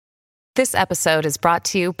This episode is brought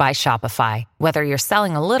to you by Shopify. Whether you're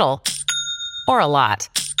selling a little or a lot,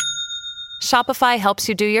 Shopify helps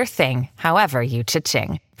you do your thing, however you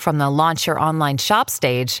cha-ching. From the launch your online shop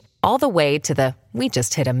stage, all the way to the we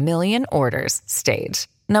just hit 1 million orders stage.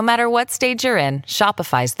 No matter what stage you're in,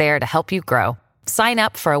 Shopify's there to help you grow. Sign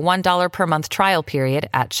up for a $1 per month trial period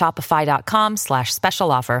at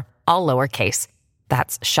shopify.com/special offer, all lowercase.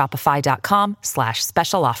 That's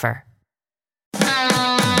shopify.com/special offer.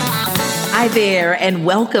 Hi there, and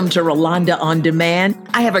welcome to Rolanda On Demand.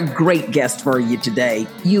 I have a great guest for you today.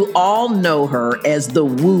 You all know her as the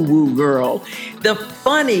woo-woo girl, the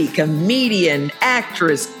funny comedian,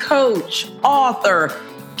 actress, coach, author.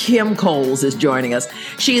 Kim Coles is joining us.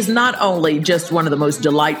 She is not only just one of the most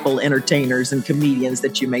delightful entertainers and comedians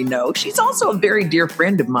that you may know, she's also a very dear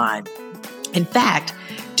friend of mine. In fact,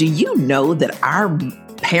 do you know that our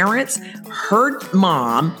parents, her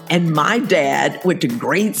mom and my dad went to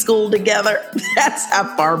grade school together? That's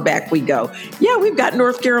how far back we go. Yeah, we've got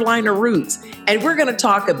North Carolina roots. And we're going to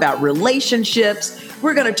talk about relationships.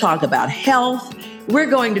 We're going to talk about health. We're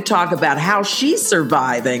going to talk about how she's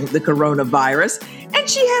surviving the coronavirus. And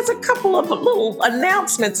she has a couple of little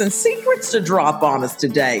announcements and secrets to drop on us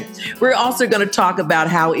today. We're also going to talk about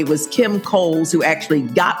how it was Kim Coles who actually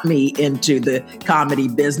got me into the comedy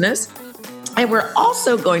business. And we're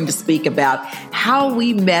also going to speak about how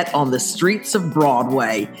we met on the streets of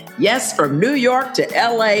Broadway. Yes, from New York to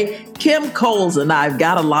LA, Kim Coles and I have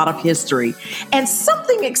got a lot of history. And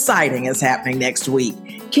something exciting is happening next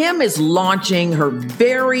week. Kim is launching her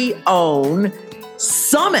very own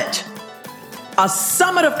summit, a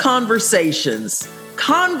summit of conversations,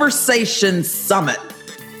 Conversation Summit.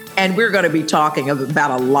 And we're going to be talking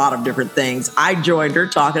about a lot of different things. I joined her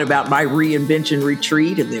talking about my reinvention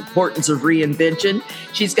retreat and the importance of reinvention.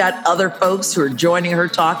 She's got other folks who are joining her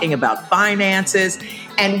talking about finances.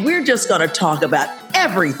 And we're just going to talk about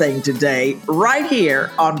everything today right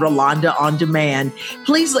here on Rolanda On Demand.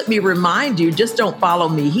 Please let me remind you, just don't follow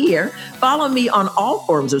me here. Follow me on all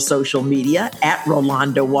forms of social media at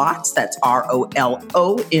Rolanda Watts. That's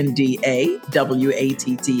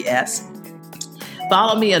ROLONDAWATTS.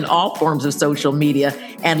 Follow me on all forms of social media,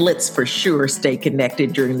 and let's for sure stay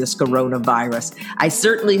connected during this coronavirus. I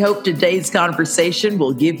certainly hope today's conversation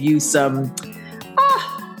will give you some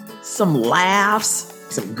laughs,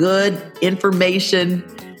 some good information,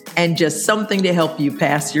 and just something to help you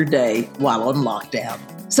pass your day while on lockdown.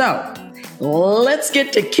 So let's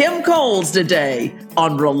get to Kim Coles today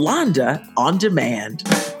on Rolanda On Demand.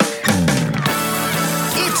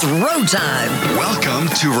 It's road time. Welcome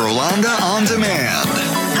to Rolanda On Demand.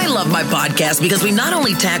 I love my podcast because we not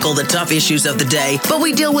only tackle the tough issues of the day, but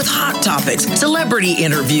we deal with hot topics, celebrity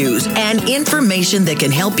interviews, and information that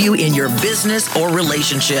can help you in your business or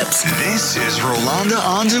relationships. This is Rolanda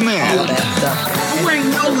On Demand. I'm wearing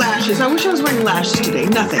no lashes. I wish I was wearing lashes today.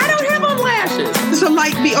 Nothing. I don't have on lashes. It's a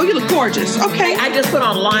light B. Oh, you look gorgeous. Okay. I just put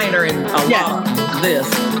on liner and a lot of this. A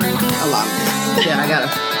lot of this. Yeah, I got a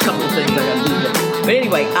couple of things I got to do there. But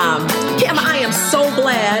anyway, Kim, I am so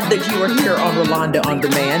glad that you are here on Rolanda On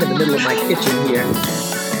Demand in the middle of my kitchen here.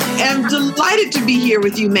 I'm delighted to be here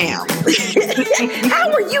with you, ma'am.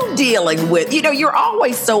 How are you dealing with, you're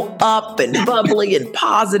always so up and bubbly and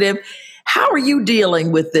positive. How are you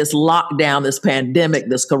dealing with this lockdown, this pandemic,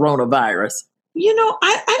 this coronavirus?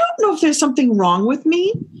 I don't know if there's something wrong with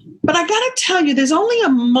me, but I got to tell you, there's only a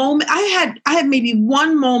moment. I had maybe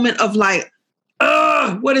one moment of like,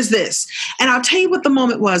 what is this? And I'll tell you what the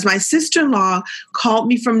moment was. My sister-in-law called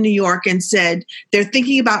me from New York and said, they're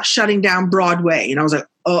thinking about shutting down Broadway. And I was like,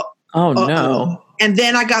 oh no. And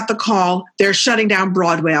then I got the call, they're shutting down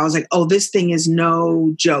Broadway. I was like, oh, this thing is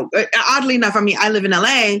no joke. Oddly enough, I live in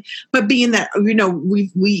LA, but being that,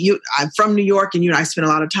 I'm from New York and I spent a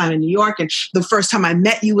lot of time in New York. And the first time I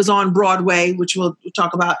met you was on Broadway, which we'll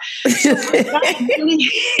talk about. So that really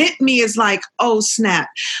hit me as like, oh, snap.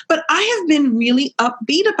 But I have been really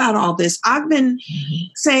upbeat about all this. I've been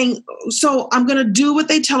saying, so I'm going to do what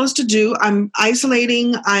they tell us to do. I'm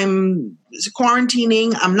isolating. I'm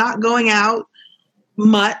quarantining. I'm not going out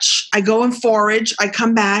much. I go and forage. I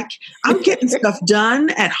come back. I'm getting stuff done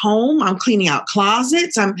at home. I'm cleaning out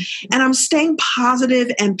closets. I'm staying positive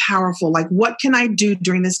and powerful. Like, what can I do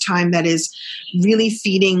during this time that is really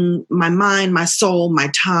feeding my mind, my soul, my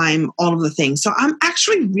time, all of the things. So I'm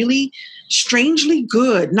actually really strangely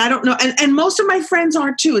good. And I don't know. And most of my friends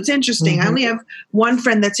are too. It's interesting. I only have one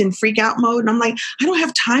friend that's in freak out mode. And I'm like, I don't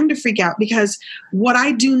have time to freak out because what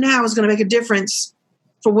I do now is going to make a difference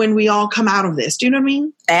for when we all come out of this. Do you know what I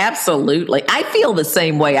mean? Absolutely. I feel the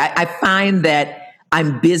same way. I find that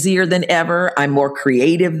I'm busier than ever. I'm more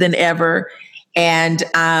creative than ever. And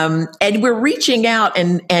we're reaching out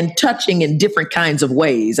and touching in different kinds of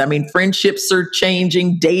ways. I mean, friendships are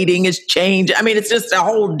changing, dating is changing. I mean, it's just a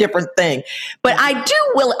whole different thing. But I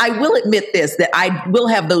will admit this, that I will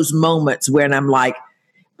have those moments when I'm like,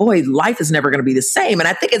 boy, life is never going to be the same. And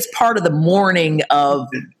I think it's part of the mourning of,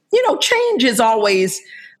 change is always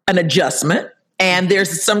an adjustment. And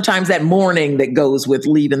there's sometimes that mourning that goes with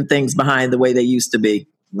leaving things behind the way they used to be.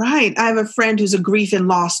 Right. I have a friend who's a grief and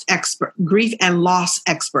loss expert.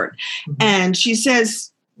 Mm-hmm. And she says,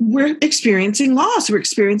 we're experiencing loss. We're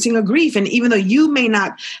experiencing a grief. And even though you may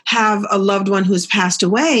not have a loved one who's passed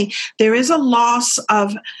away, there is a loss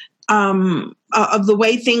of the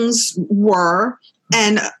way things were,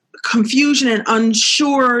 and confusion and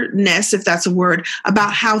unsureness, if that's a word,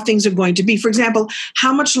 about how things are going to be. For example,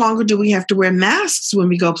 how much longer do we have to wear masks when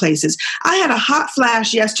we go places? I had a hot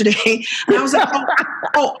flash yesterday, and I was like,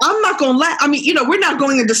 I'm not going to laugh. I mean, we're not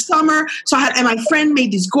going into summer. So and my friend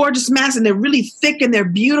made these gorgeous masks, and they're really thick and they're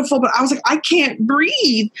beautiful. But I was like, I can't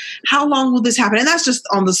breathe. How long will this happen? And that's just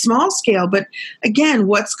on the small scale. But again,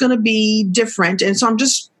 what's going to be different? And so I'm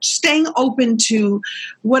just staying open to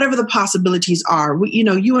whatever the possibilities are.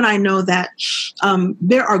 You and I know that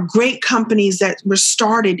there are great companies that were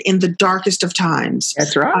started in the darkest of times.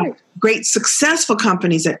 That's right. Great successful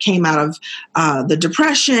companies that came out of the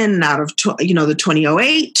Depression, out of the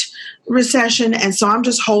 2008 recession. And so I'm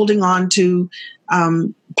just holding on to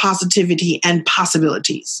positivity and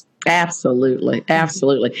possibilities. Absolutely.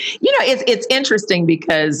 Absolutely. It's interesting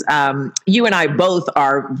because you and I both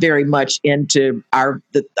are very much into our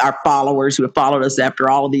followers who have followed us after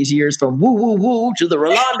all of these years, from Woo Woo Woo to the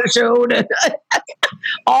Rolanda Show, to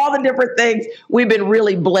all the different things. We've been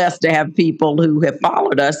really blessed to have people who have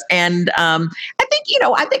followed us. And I think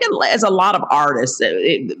as a lot of artists,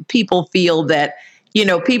 people feel that,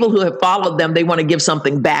 people who have followed them, they want to give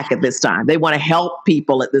something back at this time. They want to help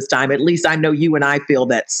people at this time. At least I know you and I feel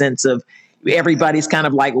that sense of everybody's kind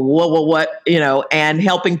of like, whoa, what, and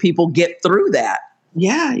helping people get through that.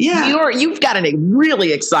 Yeah. You've got a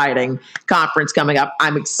really exciting conference coming up.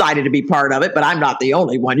 I'm excited to be part of it, but I'm not the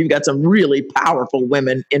only one. You've got some really powerful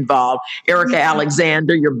women involved. Erica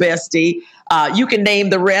Alexander, your bestie. You can name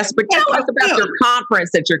the rest, but tell us about your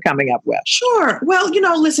conference that you're coming up with. Sure. Well,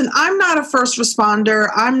 listen, I'm not a first responder.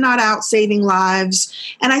 I'm not out saving lives.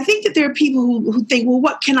 And I think that there are people who think, well,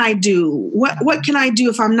 what can I do? What can I do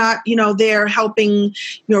if I'm not, there helping,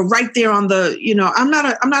 right there on the, I'm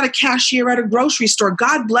not a cashier at a grocery store.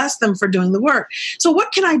 God bless them for doing the work. So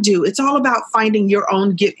what can I do? It's all about finding your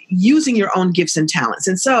own using your own gifts and talents.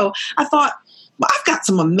 And so I thought, well, I've got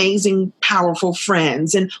some amazing, powerful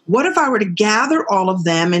friends. And what if I were to gather all of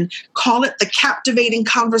them and call it the Captivating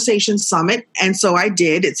Conversation Summit? And so I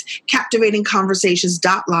did. It's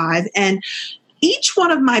captivatingconversations.live. And each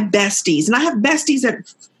one of my besties, and I have besties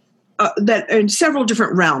that in several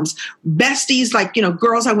different realms. Besties, like,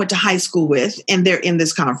 girls I went to high school with, and they're in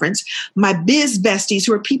this conference. My biz besties,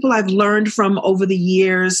 who are people I've learned from over the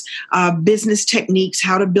years, business techniques,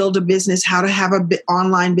 how to build a business, how to have an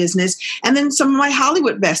online business. And then some of my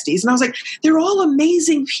Hollywood besties. And I was like, they're all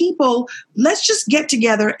amazing people. Let's just get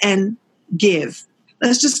together and give.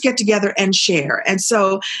 Let's just get together and share. And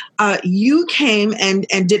so you came and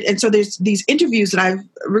did. And so there's these interviews that I've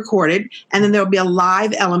recorded, and then there'll be a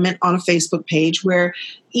live element on a Facebook page where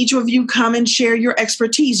each of you come and share your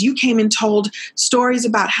expertise. You came and told stories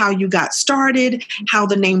about how you got started, how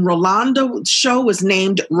the name Rolanda Show was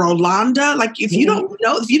named Rolanda. Like, if you don't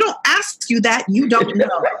know, if you don't ask you that, you don't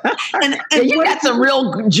know. And you got some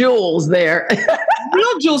real jewels there.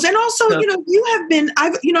 Real jewels. And also, you have been,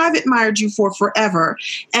 I've admired you for forever.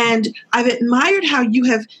 And I've admired how you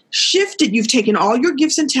have shifted. You've taken all your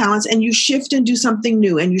gifts and talents and you shift and do something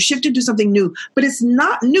new, and you shift and do something new, but it's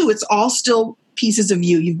not new. It's all still pieces of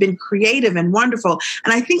you. You've been creative and wonderful.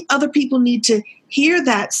 And I think other people need to hear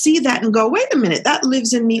that, see that, and go, wait a minute, that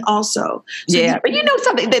lives in me also. So but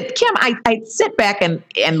something that, Kim, I sit back and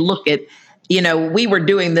look at, we were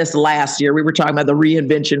doing this last year. We were talking about the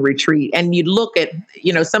reinvention retreat, and you look at,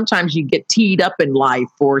 sometimes you get teed up in life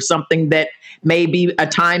for something that may be a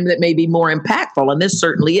time that may be more impactful. And this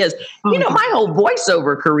certainly is. My whole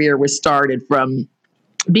voiceover career was started from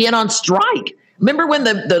being on strike. Remember when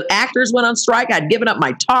the actors went on strike? I'd given up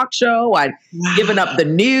my talk show. I'd given up the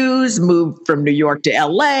news, moved from New York to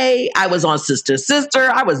LA. I was on Sister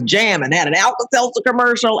Sister. I was jamming, had an Alka-Seltzer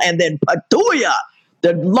commercial, and then Patuya,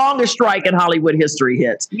 the longest strike in Hollywood history,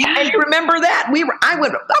 hits. Yeah. And you remember that? I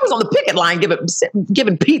was on the picket line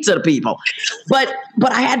giving pizza to people. But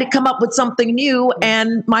I had to come up with something new,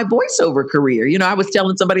 and my voiceover career. I was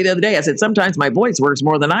telling somebody the other day, I said, sometimes my voice works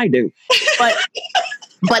more than I do. But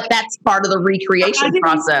But that's part of the recreation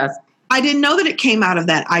process. I didn't know that it came out of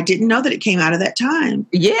that. I didn't know that it came out of that time.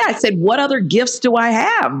 Yeah, I said, what other gifts do I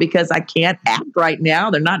have? Because I can't act right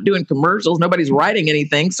now. They're not doing commercials. Nobody's writing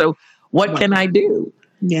anything. So what can I do?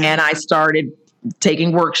 Yeah. And I started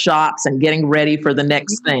taking workshops and getting ready for the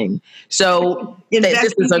next thing. So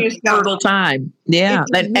this is a fertile time. Yeah.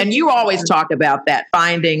 And you always talk about that,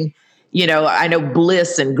 finding, I know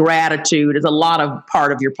bliss and gratitude is a lot of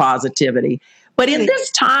part of your positivity. But in this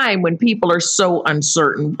time when people are so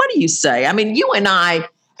uncertain, what do you say? I mean, you and I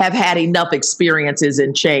have had enough experiences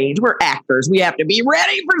in change. We're actors. We have to be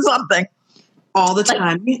ready for something. All the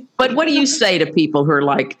time. But what do you say to people who are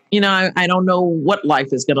like, I don't know what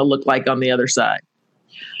life is going to look like on the other side?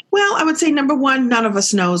 Well, I would say, number one, none of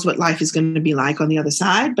us knows what life is going to be like on the other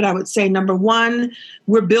side. But I would say, number one,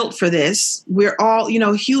 we're built for this. We're all,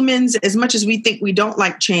 humans, as much as we think we don't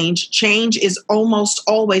like change is almost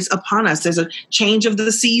always upon us. There's a change of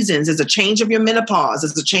the seasons. There's a change of your menopause.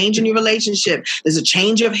 There's a change in your relationship. There's a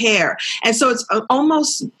change of hair. And so it's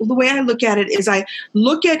almost, the way I look at it is I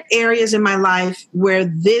look at areas in my life where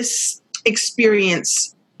this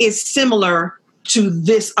experience is similar to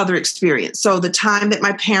this other experience. So the time that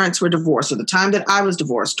my parents were divorced, or the time that I was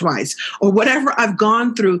divorced twice, or whatever I've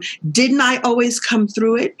gone through, didn't I always come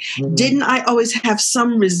through it? Mm-hmm. Didn't I always have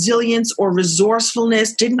some resilience or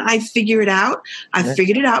resourcefulness? Didn't I figure it out? I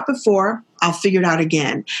figured it out before. I'll figure it out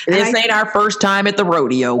again. This ain't our first time at the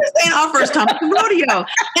rodeo. This ain't our first time at the rodeo.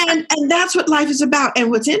 And that's what life is about. And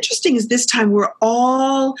what's interesting is this time we're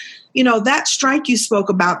all, that strike you spoke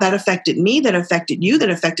about, that affected me, that affected you, that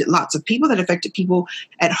affected lots of people, that affected people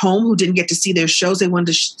at home who didn't get to see their shows they wanted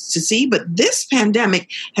to see. But this pandemic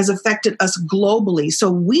has affected us globally. So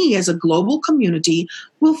we as a global community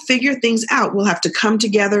will figure things out. We'll have to come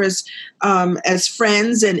together as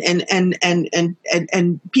friends and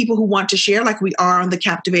people who want to share, like we are on the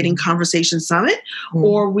Captivating Conversation Summit,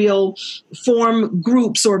 or we'll form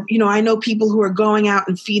groups, or, I know people who are going out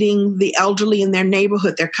and feeding the elderly in their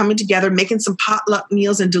neighborhood. They're coming together, making some potluck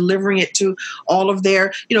meals and delivering it to all of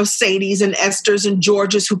their, Sadies and Esthers and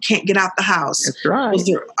Georges who can't get out the house. That's right.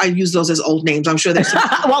 I use those as old names. I'm sure there's some.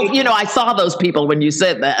 Well, I saw those people when you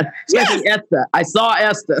said that. Especially Esther. I saw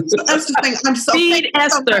Esther. So that's the thing. I'm so Feed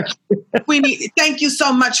Esther. Thank you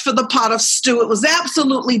so much for the pot of stew. It was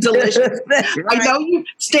absolutely delicious. Right. I know you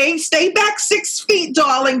stay back 6 feet,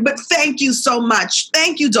 darling, but thank you so much.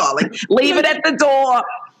 Thank you, darling. Leave it at the door.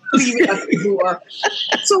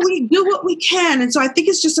 So we do what we can. And so I think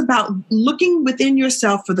it's just about looking within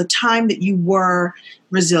yourself for the time that you were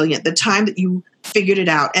resilient, the time that you figured it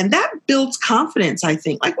out. And that builds confidence, I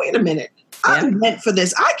think. Like, wait a minute, I'm meant for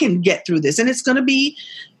this. I can get through this. And it's going to be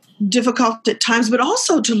difficult at times, but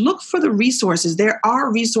also to look for the resources. There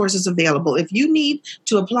are resources available. If you need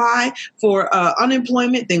to apply for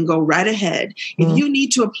unemployment, then go right ahead. If you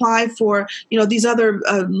need to apply for, these other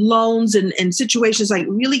loans and situations, like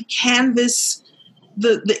really canvas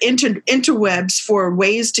the interwebs for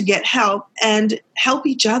ways to get help and help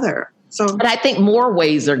each other. And I think more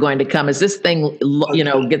ways are going to come as this thing,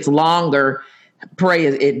 gets longer. Pray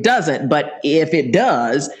it doesn't, but if it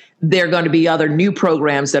does, there are going to be other new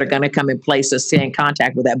programs that are going to come in place to stay in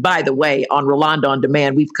contact with that. By the way, on Rolanda On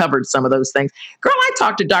Demand, we've covered some of those things. Girl, I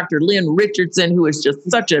talked to Dr. Lynn Richardson, who is just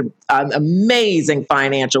such an amazing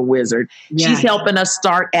financial wizard. Yeah. She's helping us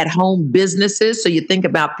start at-home businesses. So you think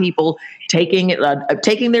about people taking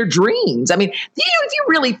their dreams. I mean, if you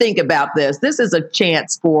really think about this is a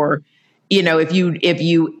chance for, if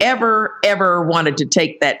you ever wanted to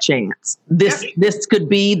take that chance, this could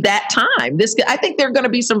be that time. I think there are going to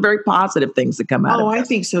be some very positive things that come out of it. I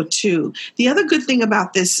think so too. The other good thing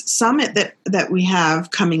about this summit that we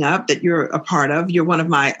have coming up, that you're a part of, you're one of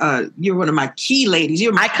my key ladies.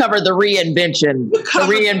 I cover the reinvention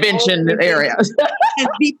area.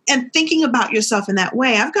 and thinking about yourself in that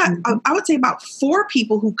way. I've got, I would say, about 4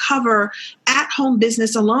 people who cover at-home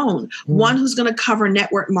business alone. One who's going to cover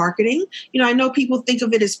network marketing. I know people think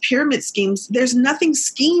of it as pyramid schemes. There's nothing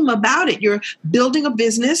scheme about it. You're building a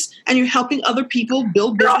business and you're helping other people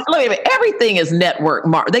build business. Look at it. Everything is network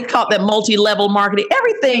marketing. They call it that multi-level marketing.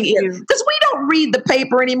 Everything is, because we don't read the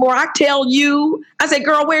paper anymore. I tell you, I say,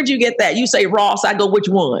 girl, where'd you get that? You say Ross. I go, which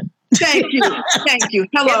one? Thank you.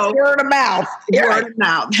 Hello. It's word of mouth. Word of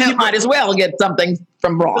mouth. You might as well get something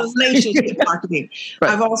from Ross. Relationship marketing. Right.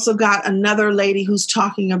 I've also got another lady who's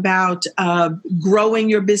talking about growing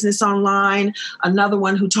your business online. Another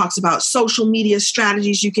one who talks about social media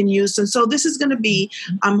strategies you can use. And so this is going to be,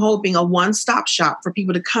 I'm hoping, a one-stop shop for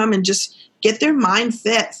people to come and just get their mind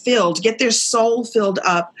filled, get their soul filled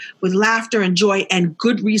up with laughter and joy and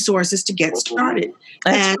good resources to get started.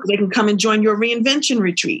 And they can come and join your reinvention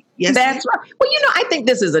retreat. Yes, that's right. Well, I think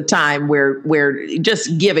this is a time where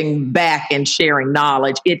just giving back and sharing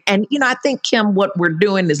knowledge. I think, Kim, what we're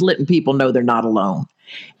doing is letting people know they're not alone.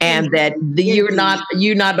 And that you're not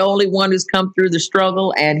the only one who's come through the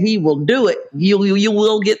struggle, and he will do it. You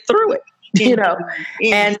will get through it.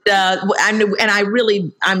 And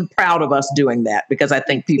I'm proud of us doing that, because I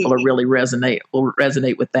think people will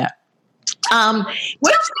resonate with that.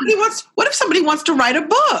 What if somebody wants to write a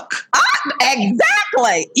book?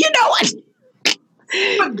 Exactly.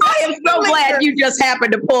 I am so glad you just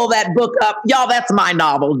happened to pull that book up. Y'all, that's my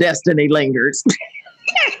novel, Destiny Lingers.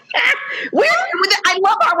 I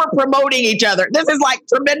love how we're promoting each other. This is like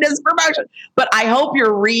tremendous promotion. But I hope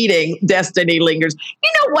you're reading Destiny Lingers.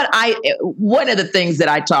 You know what? One of the things that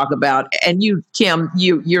I talk about, and you, Kim,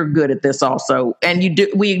 you're good at this also, and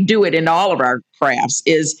we do it in all of our crafts,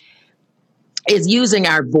 is using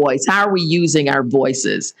our voice. How are we using our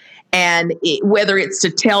voices? And whether it's to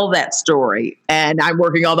tell that story, and I'm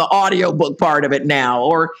working on the audiobook part of it now,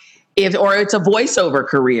 or it's a voiceover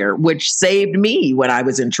career, which saved me when I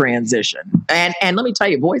was in transition. And let me tell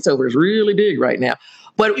you, voiceover is really big right now.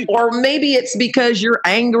 Or maybe it's because you're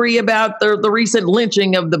angry about the recent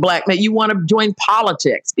lynching of the Black man. You want to join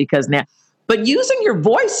politics because now. But using your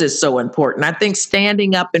voice is so important. I think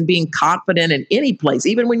standing up and being confident in any place,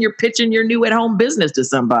 even when you're pitching your new at-home business to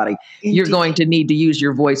somebody, you're going to need to use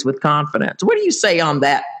your voice with confidence. What do you say on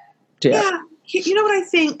that, Tiff? Yeah, you know what I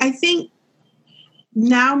think? I think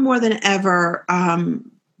now more than ever,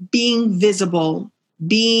 being visible,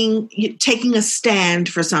 taking a stand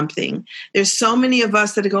for something. There's so many of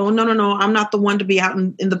us that go, no, I'm not the one to be out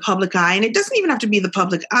in the public eye. And it doesn't even have to be the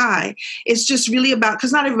public eye. It's just really about,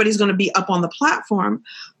 because not everybody's going to be up on the platform,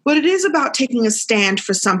 but it is about taking a stand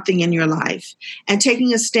for something in your life and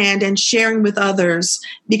taking a stand and sharing with others,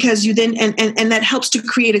 because you then, and that helps to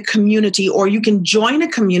create a community, or you can join a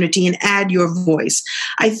community and add your voice.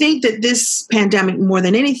 I think that this pandemic, more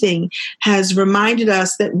than anything, has reminded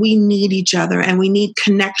us that we need each other and we need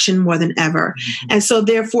connection more than ever. Mm-hmm. And so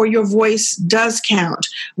therefore your voice does count.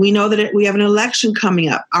 We know that we have an election coming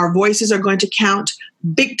up. Our voices are going to count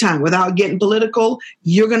big time. Without getting political,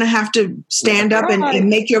 you're going to have to stand up and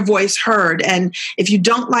make your voice heard. And if you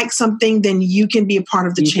don't like something, then you can be a part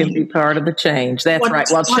of the change. You can be part of the change. That's right.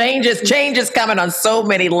 Well, change is coming on so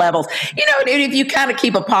many levels. If you kind of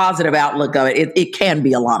keep a positive outlook of it, it can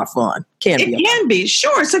be a lot of fun. It can be.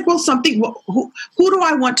 Sure. It's like, who do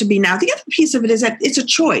I want to be now? The other piece of it is that it's a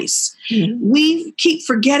choice. Mm-hmm. We keep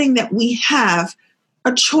forgetting that we have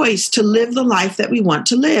a choice to live the life that we want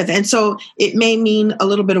to live. And so it may mean a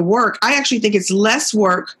little bit of work. I actually think it's less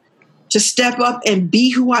work to step up and be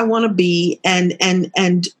who I want to be and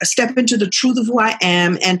step into the truth of who I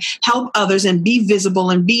am and help others and be visible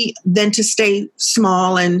than to stay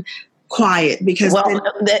small and quiet. Because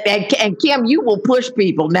and Kim, you will push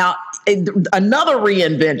people. Now, another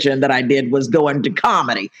reinvention that I did was going to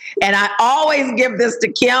comedy. And I always give this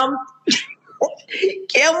to Kim.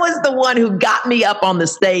 Kim was the one who got me up on the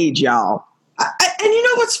stage, y'all. And you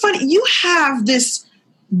know what's funny? You have this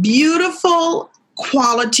beautiful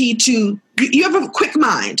quality you have a quick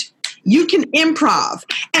mind. You can improv.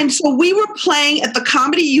 And so we were playing at the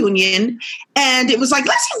Comedy Union, and it was like,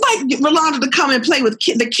 let's invite Rolanda to come and play with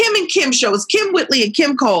the Kim and Kim show. It's Kim Whitley and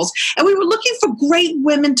Kim Coles. And we were looking for great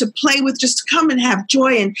women to play with, just to come and have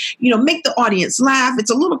joy and, make the audience laugh. It's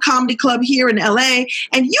a little comedy club here in LA.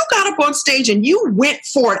 And you got up on stage and you went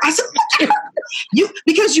for it. I said, look at her.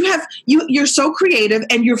 Because you're so creative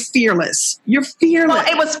and you're fearless. You're fearless.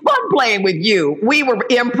 Well, it was fun playing with you. We were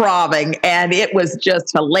improvising and it was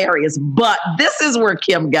just hilarious. But this is where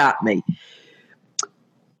Kim got me.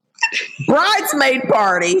 Bridesmaid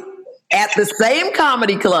party at the same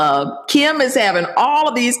comedy club. Kim is having all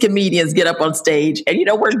of these comedians get up on stage, and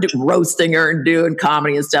we're roasting her and doing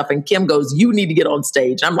comedy and stuff. And Kim goes, "You need to get on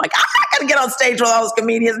stage." I'm like, "I'm not going to get on stage with all those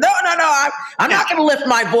comedians. No. I'm not going to lift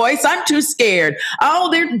my voice. I'm too scared. Oh,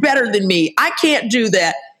 they're better than me. I can't do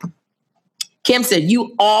that." Kim said,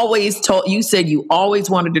 you said you always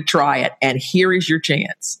wanted to try it, and here is your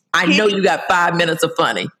chance. I know you got 5 minutes of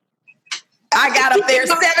funny. I got up there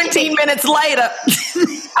 17 minutes later. I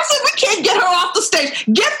said, we can't get her off the stage.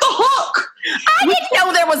 Get the hook. I didn't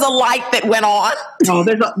know there was a light that went on. No,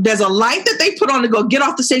 there's a light that they put on to go get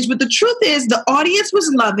off the stage. But the truth is, the audience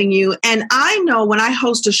was loving you. And I know when I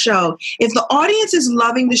host a show, if the audience is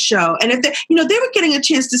loving the show, and if they were getting a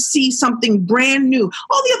chance to see something brand new,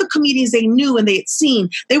 all the other comedians they knew and they had seen,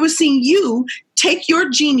 they were seeing you take your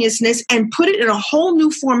geniusness and put it in a whole new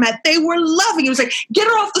format. They were loving it. It was like, get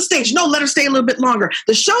her off the stage. No, let her stay a little bit longer.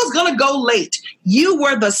 The show's going to go late. You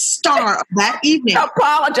were the star of that evening. I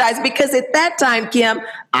apologize, because at that time, Kim,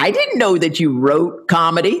 I didn't know that you wrote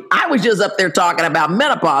comedy. I was just up there talking about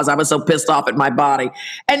menopause. I was so pissed off at my body.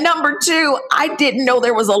 And number two, I didn't know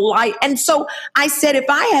there was a light. And so I said, if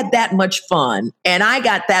I had that much fun and I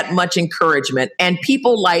got that much encouragement and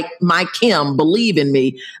people like my Kim believe in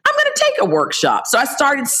me, I'm going to take a workshop. So I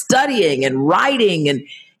started studying and writing and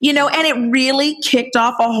it really kicked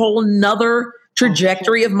off a whole nother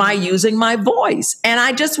trajectory of my using my voice. And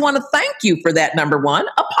I just want to thank you for that, number one.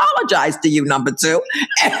 Apologize to you, number two.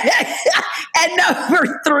 And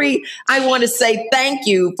number three, I want to say thank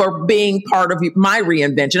you for being part of my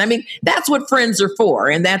reinvention. I mean, that's what friends are for,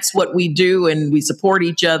 and that's what we do, and we support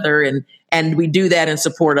each other, and we do that and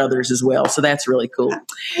support others as well. So that's really cool.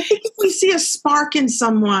 I think if we see a spark in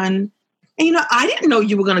someone, and I didn't know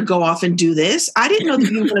you were going to go off and do this. I didn't know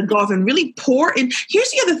that you were going to go off and really pour in. Here's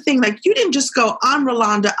the other thing. Like, you didn't just go, I'm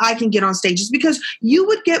Rolanda, I can get on stages, because you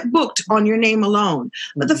would get booked on your name alone.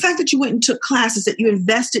 But the fact that you went and took classes, that you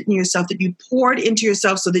invested in yourself, that you poured into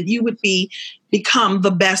yourself so that you would become the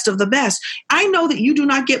best of the best. I know that you do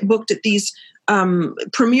not get booked at these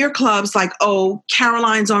premier clubs like,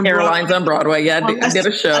 Caroline's on Broadway. Yeah, I did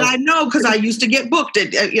a show. And I know, because I used to get booked.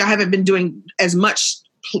 I haven't been doing as much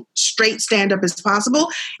straight stand up as possible.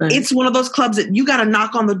 Right. It's one of those clubs that you got to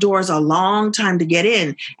knock on the doors a long time to get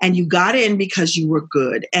in, and you got in because you were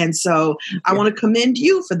good. And so I want to commend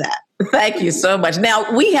you for that. Thank you so much.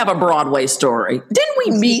 Now, we have a Broadway story. Didn't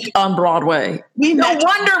we meet on Broadway? No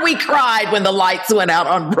wonder we cried when the lights went out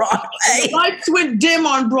on Broadway. The lights went dim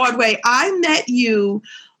on Broadway. I met you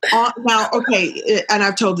and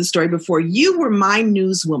I've told this story before. You were my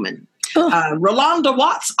newswoman. Rolanda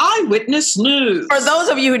Watts, Eyewitness News. For those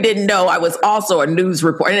of you who didn't know, I was also a news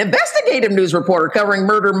reporter, an investigative news reporter covering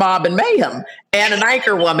murder, mob, and mayhem, and an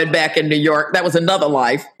anchor woman back in New York. That was another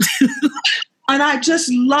life. And I just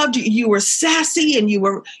loved you. You were sassy, and you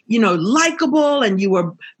were, likable, and you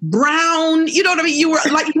were brown. You know what I mean? You were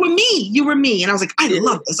me. You were me. And I was like, I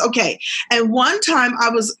love this. Okay. And one time I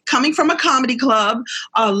was coming from a comedy club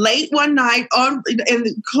late one night in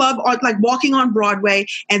the club, like walking on Broadway.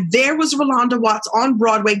 And there was Rolanda Watts on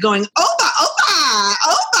Broadway going, Oba, Oba,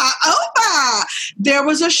 Oba, Oba. There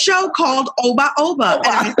was a show called Oba, Oba.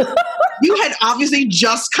 And you had obviously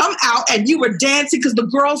just come out, and you were dancing because the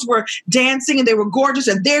girls were dancing and they were gorgeous.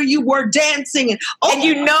 And there you were dancing. And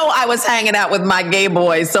I was hanging out with my gay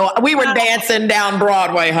boys. So we were dancing down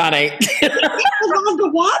Broadway, honey.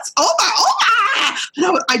 Rolanda Watts? Oba, Oba.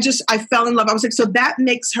 And I fell in love. I was like, so that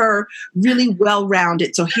makes her really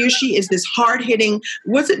well-rounded. So here she is, this hard-hitting,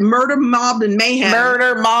 murder, mob, and mayhem.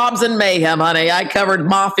 Murder, mobs, and mayhem, honey. I covered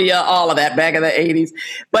mafia, all of that back in the 80s.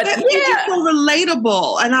 But it's just so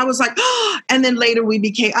relatable. And I was like, and then later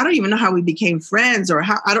I don't even know how we became friends, or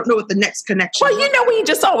how, I don't know what the next connection was. Well, we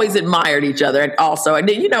just always admired each other. And also,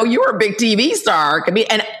 you were a big TV star.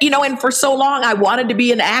 And for so long I wanted to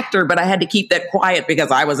be an actor, but I had to keep that quiet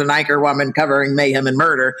because I was an anchor woman covering mayhem and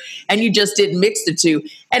murder. And you just didn't mix the two.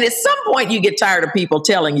 And at some point you get tired of people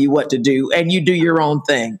telling you what to do, and you do your own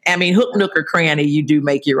thing. I mean, hook, nook, or cranny, you do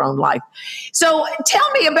make your own life. So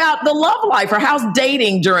tell me about the love life, or how's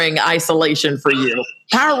dating during isolation for you?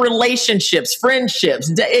 How are relationships,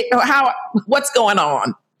 friendships, what's going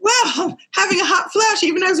on? Well, having a hot flash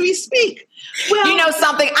even as we speak. Well, you know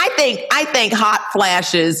something? I think hot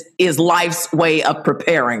flashes is life's way of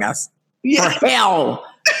preparing us for hell.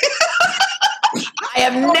 I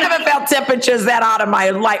have never felt temperatures that hot in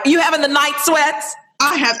my life. You having the night sweats?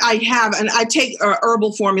 I have, and I take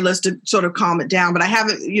herbal formulas to sort of calm it down, but I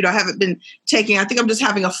haven't been taking. I think I'm just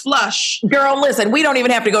having a flush. Girl, listen, we don't even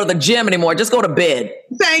have to go to the gym anymore. Just go to bed.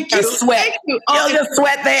 Thank you. Sweat. Thank you. You'll just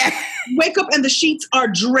sweat there. Wake up and the sheets are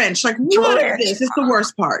drenched. Like, what is this? It's the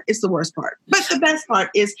worst part. But the best part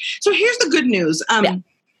is, so here's the good news.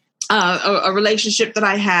 A relationship that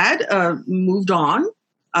I had moved on.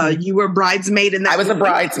 You were a bridesmaid in that. I was a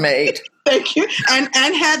bridesmaid. Thank you. And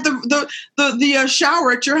had the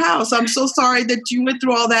shower at your house. I'm so sorry that you went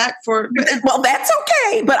through all that Well, that's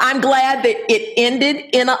okay. But I'm glad that it ended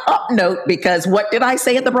in an up note, because what did I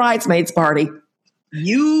say at the bridesmaids party?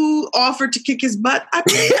 You offered to kick his butt.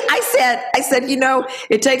 I said,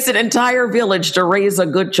 it takes an entire village to raise a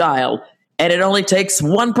good child. And it only takes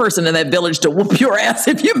one person in that village to whoop your ass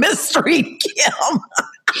if you mistreat Kim.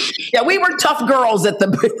 Yeah, we were tough girls at the.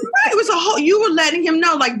 It was you were letting him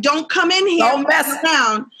know, like, don't come in here. Don't mess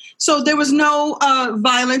around. So there was no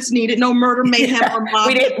violence needed, no murder, mayhem, or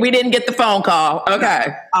mob. We didn't get the phone call. Okay.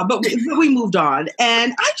 But we moved on,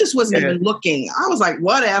 and I just wasn't even looking. I was like,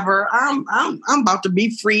 whatever. I'm about to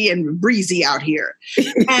be free and breezy out here,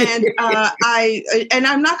 and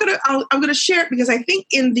I'm not gonna. I'm gonna share it because I think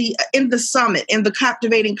in the summit, in the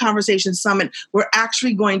Captivating Conversation Summit, we're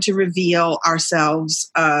actually going to reveal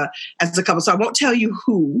ourselves as a couple. So I won't tell you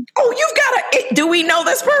who. Oh, you've got to. Do we know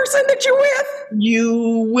this person that you're with?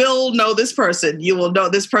 You will know this person. You will know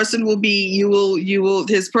this person will be. You will.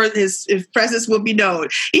 His presence will be known.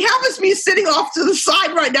 He happens to be sitting off to the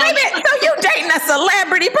side right now. Wait a minute, so you dating a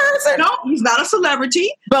celebrity person? No, he's not a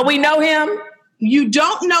celebrity. But we know him. You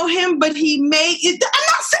don't know him, but he may. I'm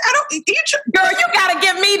not saying. I don't. Girl, you got to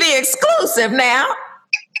give me the exclusive now.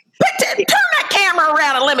 Turn that camera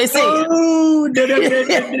around and let me see it. Oh,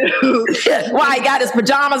 no. Why, he got his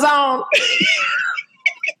pajamas on?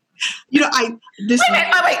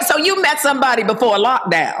 Wait. So you met somebody before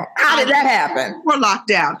lockdown. How did that happen? Before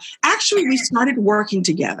lockdown. Actually, we started working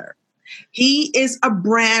together. He is a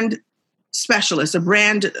brand specialist, a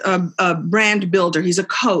brand builder. He's a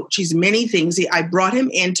coach. He's many things. I brought him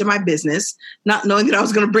into my business, not knowing that I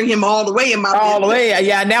was going to bring him all the way in my business. All the way.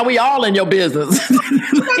 Yeah, now we all in your business.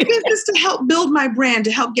 My business to help build my brand,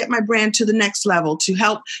 to help get my brand to the next level, to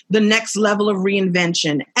help the next level of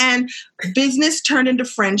reinvention. And business turned into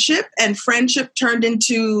friendship, and friendship turned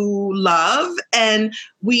into love. And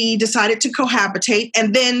we decided to cohabitate.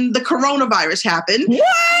 And then the coronavirus happened.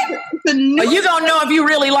 What? Are you going to know if you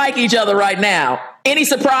really like each other right now? Any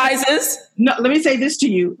surprises? No, let me say this to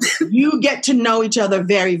you. You get to know each other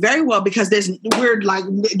very, very well because we're on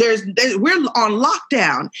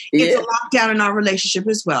lockdown. Yeah. It's a lockdown in our relationship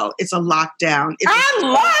as well. It's a lockdown. I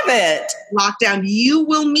love it. Lockdown. You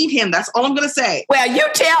will meet him. That's all I'm going to say. Well, you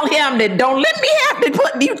tell him that don't let me have to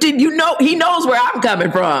put you know he knows where I'm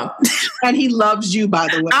coming from. And he loves you, by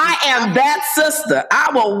the way. I am that sister.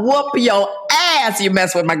 I will whoop your ass. You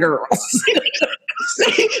mess with my girls.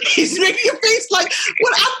 He's making a face like,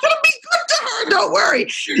 well, I'm going to be good to her. Don't worry.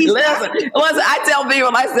 Listen, I tell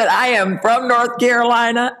people, I said, I am from North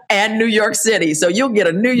Carolina and New York City. So you'll get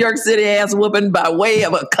a New York City ass whooping by way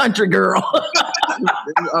of a country girl.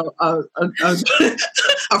 Oh,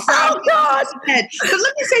 God. But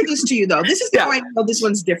let me say this to you, though. This is how I know this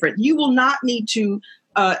one's different. You will not need to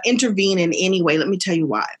intervene in any way. Let me tell you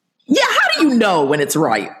why. Yeah, how do you know when it's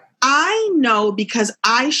right? I know because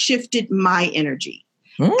I shifted my energy.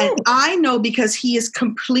 And I know because he is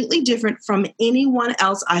completely different from anyone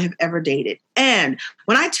else I have ever dated. And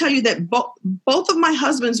when I tell you that both of my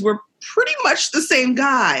husbands were pretty much the same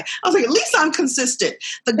guy, I was like, at least I'm consistent.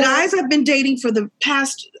 The guys I've been dating for the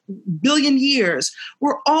past billion years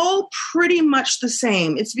were all pretty much the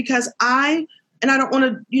same. It's because I don't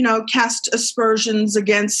want to, cast aspersions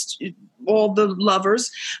against all the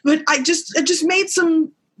lovers, but I just made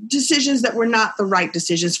some decisions that were not the right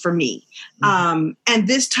decisions for me. And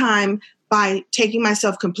this time, by taking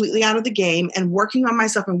myself completely out of the game and working on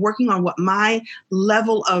myself and working on what my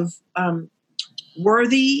level of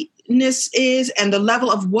worthiness is and the level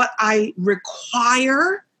of what I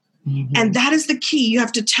require. Mm-hmm. And that is the key. You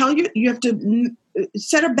have to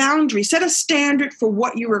set a boundary, set a standard for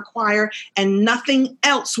what you require, and nothing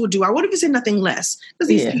else will do. I won't even say nothing less, because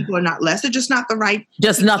these people are not less. They're just not the right.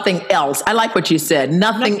 Just nothing else. I like what you said.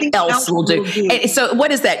 Nothing else will do. And so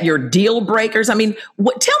what is that? Your deal breakers? I mean,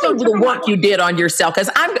 tell me the work you did on yourself,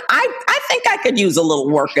 because I think I could use a little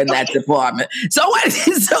work in that department. So what?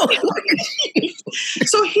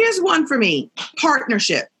 So here's one for me.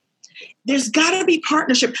 Partnership. There's got to be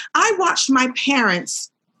partnership. I watched my parents.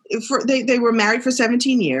 They were married for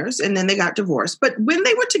 17 years and then they got divorced. But when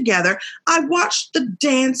they were together, I watched the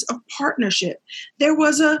dance of partnership. They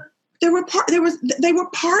were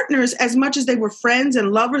partners as much as they were friends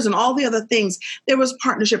and lovers and all the other things. There was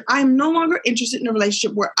partnership. I am no longer interested in a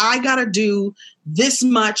relationship where I got to do this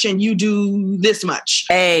much and you do this much.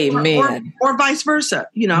 Amen. Or vice versa.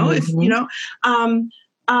 Mm-hmm.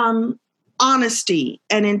 If honesty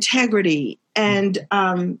and integrity and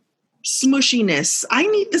smushiness. I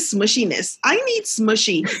need the smushiness. I need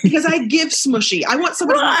smushy because I give smushy. I want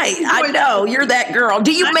somebody. Right. I know. You're that girl.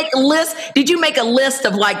 Do you make a list? Did you make a list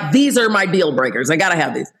of like, these are my deal breakers? I got to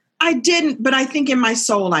have these. I didn't, but I think in my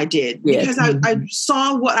soul I did, because I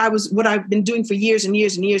saw what I've been doing for years and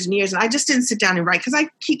years and years and years. And I just didn't sit down and write, because I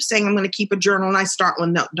keep saying I'm going to keep a journal and I start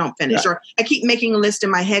one, no, don't finish. Yeah. Or I keep making a list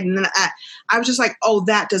in my head. And then I was just like, oh,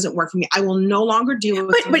 that doesn't work for me. I will no longer deal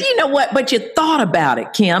with it. But you know what? But you thought about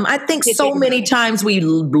it, Kim. I think so many times we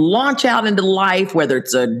launch out into life, whether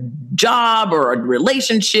it's a job or a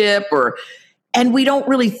relationship and we don't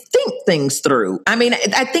really think things through. I mean,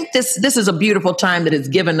 I think this is a beautiful time that has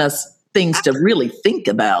given us things to really think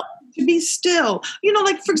about. To be still.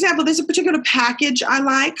 Like, for example, there's a particular package I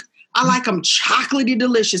like. I like them chocolatey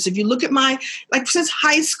delicious. If you look at since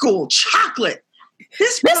high school, chocolate.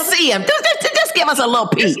 Let's see him. Just give us a little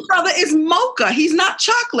peek. This brother is mocha. He's not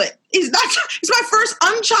chocolate. He's my first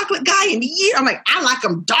unchocolate guy in years. I'm like, I like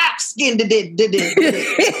him dark skinned. And I was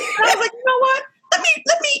like, you know what?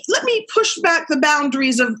 Let me push back the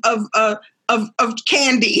boundaries of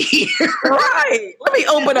candy here. Right. Let me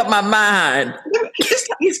open up my mind.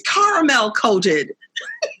 He's caramel coated.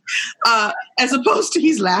 As opposed to,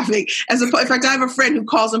 he's laughing. In fact, I have a friend who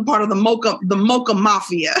calls him part of the mocha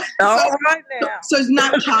mafia. Right now. So it's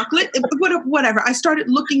not chocolate, whatever. I started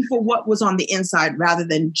looking for what was on the inside rather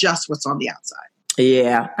than just what's on the outside.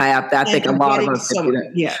 Yeah, I think a lot of us do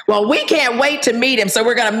that. Yeah. Well, we can't wait to meet him, so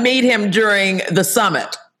we're going to meet him during the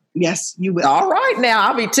summit. Yes, you will. All right, now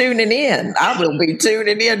I'll be tuning in. I will be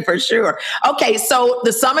tuning in for sure. Okay, so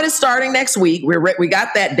the summit is starting next week. We got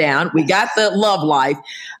that down. We got the love life.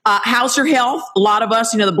 How's your health? A lot of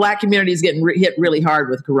us, the Black community is getting hit really hard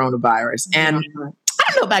with coronavirus. And I don't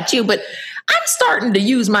know about you, but I'm starting to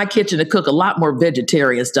use my kitchen to cook a lot more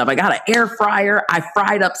vegetarian stuff. I got an air fryer. I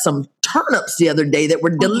fried up some turnips the other day that were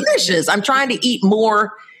delicious. I'm trying to eat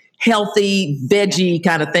more healthy, veggie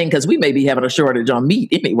kind of thing, because we may be having a shortage on meat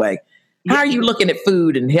anyway. How are you looking at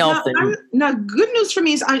food and health? Now, good news for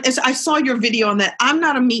me is I saw your video on that. I'm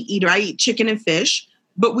not a meat eater. I eat chicken and fish,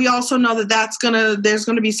 but we also know that there's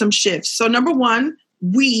going to be some shifts. So number one,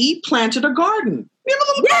 we planted a garden.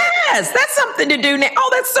 Yes, that's something to do now. Oh,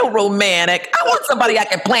 that's so romantic. I want somebody I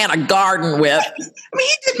can plant a garden with. I mean,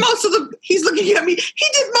 he's looking at me. He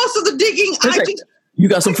did most of the digging. You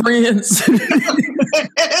got some friends. He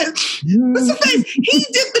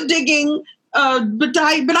did the digging, but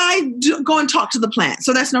I go and talk to the plant.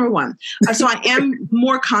 So that's number one. So I am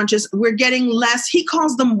more conscious. We're getting less. He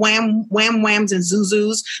calls them whams and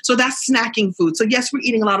zuzus. So that's snacking food. So yes, we're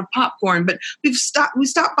eating a lot of popcorn, but we stopped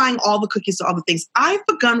buying all the cookies, all the things. I've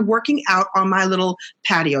begun working out on my little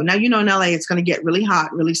patio. Now, in LA, it's going to get really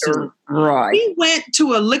hot really soon. Right. We went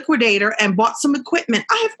to a liquidator and bought some equipment.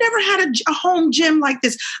 I have never had a home gym like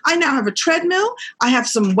this. I now have a treadmill. I have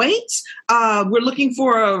some weights. We're looking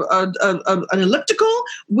for an elliptical.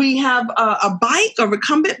 We have a bike, a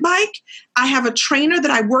recumbent bike. I have a trainer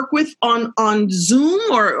that I work with on Zoom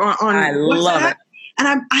or on I WhatsApp. love it.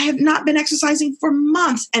 And I have not been exercising for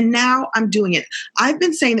months, and now I'm doing it. I've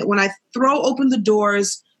been saying that when I throw open the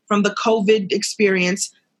doors from the COVID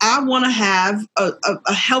experience, I want to have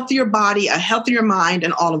a healthier body, a healthier mind,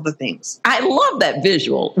 and all of the things. I love that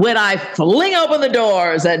visual. When I fling open the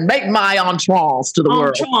doors and make my entrance to the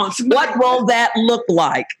world, what will that look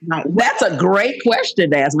like? Right. That's a great question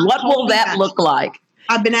to ask. What will that look like?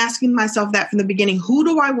 I've been asking myself that from the beginning. Who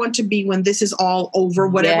do I want to be when this is all over,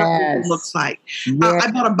 whatever it looks like? Yes. I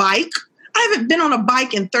bought a bike. I haven't been on a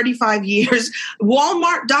bike in 35 years.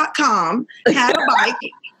 Walmart.com had a bike.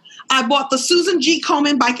 I bought the Susan G.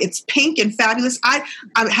 Komen bike. It's pink and fabulous. I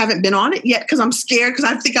haven't been on it yet because I'm scared because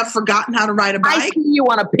I think I've forgotten how to ride a bike. I see you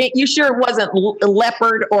on a pink. You sure it wasn't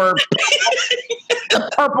leopard or the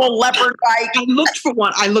purple leopard bike? I looked for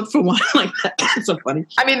one like that. That's so funny.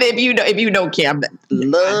 I mean, if you know Kim,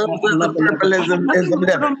 love the purpleism.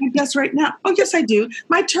 Yes, right now. Oh, yes, I do.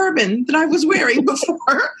 My turban that I was wearing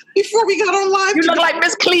before we got on live. You look like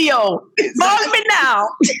Miss Cleo. Follow me now.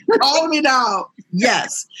 Follow me now.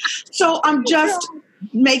 Yes. So I'm just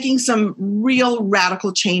making some real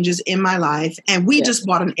radical changes in my life. And we just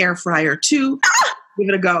bought an air fryer too. Give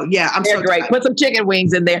it a go. Yeah, I'm so great. Put some chicken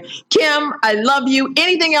wings in there. Kim, I love you.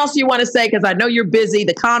 Anything else you want to say? Because I know you're busy.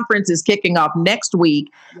 The conference is kicking off next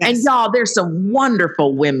week. Yes. And y'all, there's some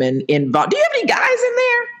wonderful women involved. Do you have any guys in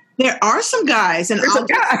there? There are some guys. And I'll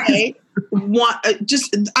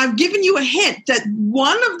just say, I've given you a hint that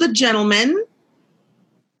one of the gentlemen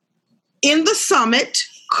in the summit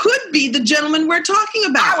could be the gentleman we're talking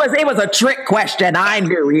about. It was a trick question. I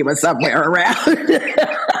knew he was somewhere around.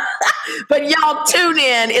 But y'all tune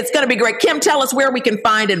in. It's going to be great. Kim, tell us where we can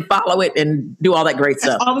find and follow it and do all that great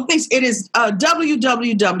stuff. All the things. It is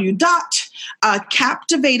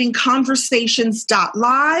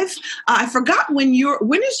www.captivatingconversations.live. I forgot when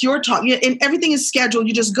is your talk? And everything is scheduled.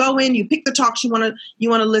 You just go in, you pick the talks you want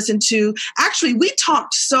to listen to. Actually, we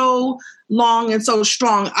talked so long and so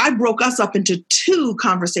strong, I broke us up into 2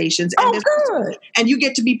 conversations. And good. And you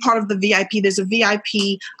get to be part of the VIP. There's a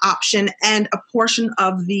VIP option, and a portion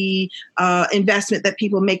of the investment that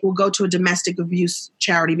people make will go to a domestic abuse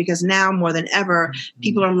charity, because now more than ever,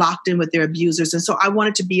 people are locked in with their abusers. And so I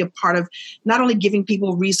wanted to be a part of not only giving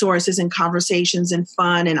people resources and conversations and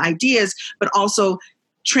fun and ideas, but also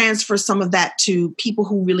transfer some of that to people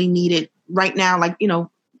who really need it right now, like,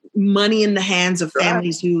 money in the hands of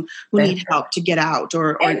families who need help to get out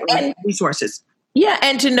or resources. Yeah,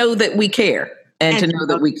 and to know that we care. And to know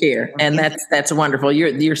that we care. And that's wonderful.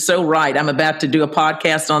 You're so right. I'm about to do a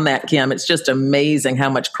podcast on that, Kim. It's just amazing how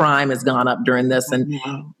much crime has gone up during this. And,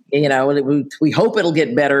 we hope it'll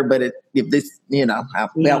get better, but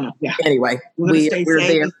anyway, we're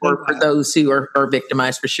there for those who are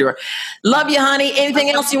victimized for sure. Love you, honey. Anything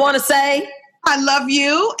else you want to say? I love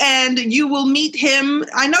you, and you will meet him.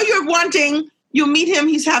 I know you'll meet him.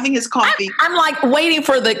 He's having his coffee. I'm like waiting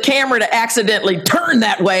for the camera to accidentally turn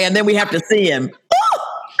that way, and then we have to see him. Oh,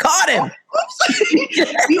 caught him.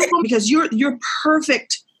 Because you're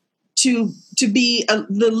perfect to be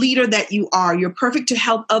the leader that you are. You're perfect to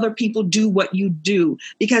help other people do what you do,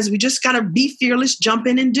 because we just got to be fearless, jump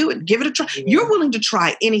in and do it. Give it a try. Yeah. You're willing to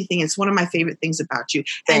try anything. It's one of my favorite things about you.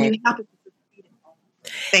 And you have to.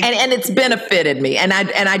 And it's benefited me. And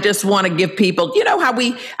I just want to give people, how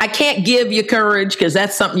I can't give you courage because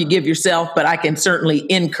that's something you give yourself, but I can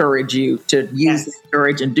certainly encourage you to use the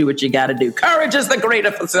courage and do what you got to do. Courage is the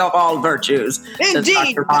greatest of all virtues. Indeed. Says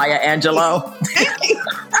Dr. Maya Angelou.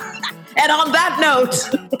 And on that note,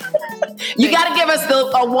 you got to give us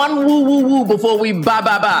a one woo woo woo before we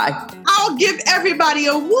bye. I'll give everybody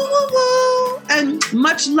a woo woo woo, and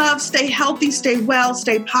much love. Stay healthy, stay well,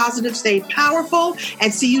 stay positive, stay powerful,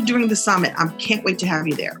 and see you during the summit. I can't wait to have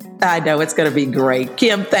you there. I know it's going to be great.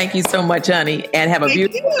 Kim, thank you so much, honey, and have a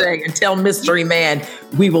beautiful day. And tell Mystery Man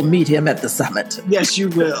we will meet him at the summit. Yes, you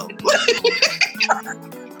will.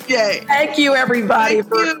 Yay. Thank you, everybody.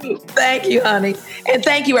 Thank you, honey. And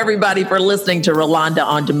thank you, everybody, for listening to Rolanda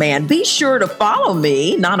On Demand. Be sure to follow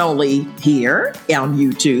me, not only here on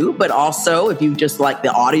YouTube, but also if you just like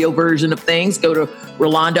the audio version of things, go to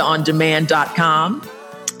RolandaOnDemand.com.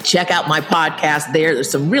 Check out my podcast there.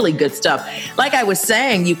 There's some really good stuff. Like I was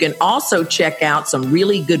saying, you can also check out some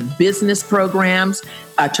really good business programs.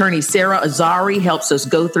 Attorney Sarah Azari helps us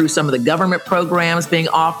go through some of the government programs being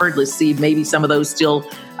offered. Let's see if maybe some of those still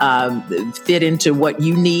fit into what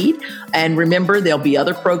you need. And remember, there'll be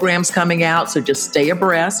other programs coming out, so just stay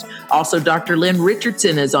abreast. Also, Dr. Lynn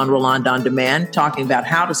Richardson is on Rolanda On Demand talking about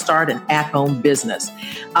how to start an at-home business.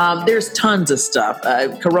 There's tons of stuff.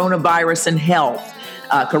 Coronavirus and health.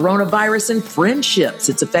 Coronavirus and friendships.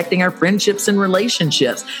 It's affecting our friendships and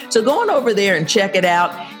relationships. So go on over there and check it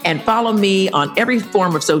out, and follow me on every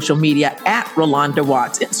form of social media at Rolanda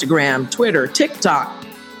Watts, Instagram, Twitter, TikTok,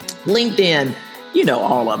 LinkedIn,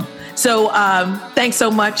 all of them. So thanks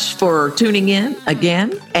so much for tuning in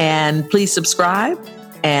again, and please subscribe.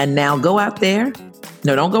 And now go out there.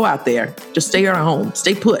 No, don't go out there. Just stay at home,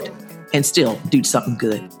 stay put, and still do something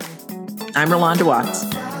good. I'm Rolanda Watts.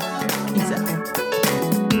 Peace out.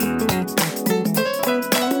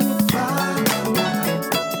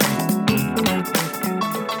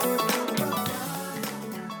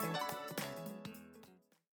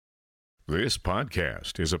 This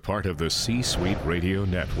podcast is a part of the C-Suite Radio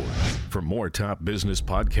Network. For more top business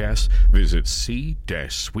podcasts, visit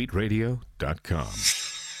c-suiteradio.com.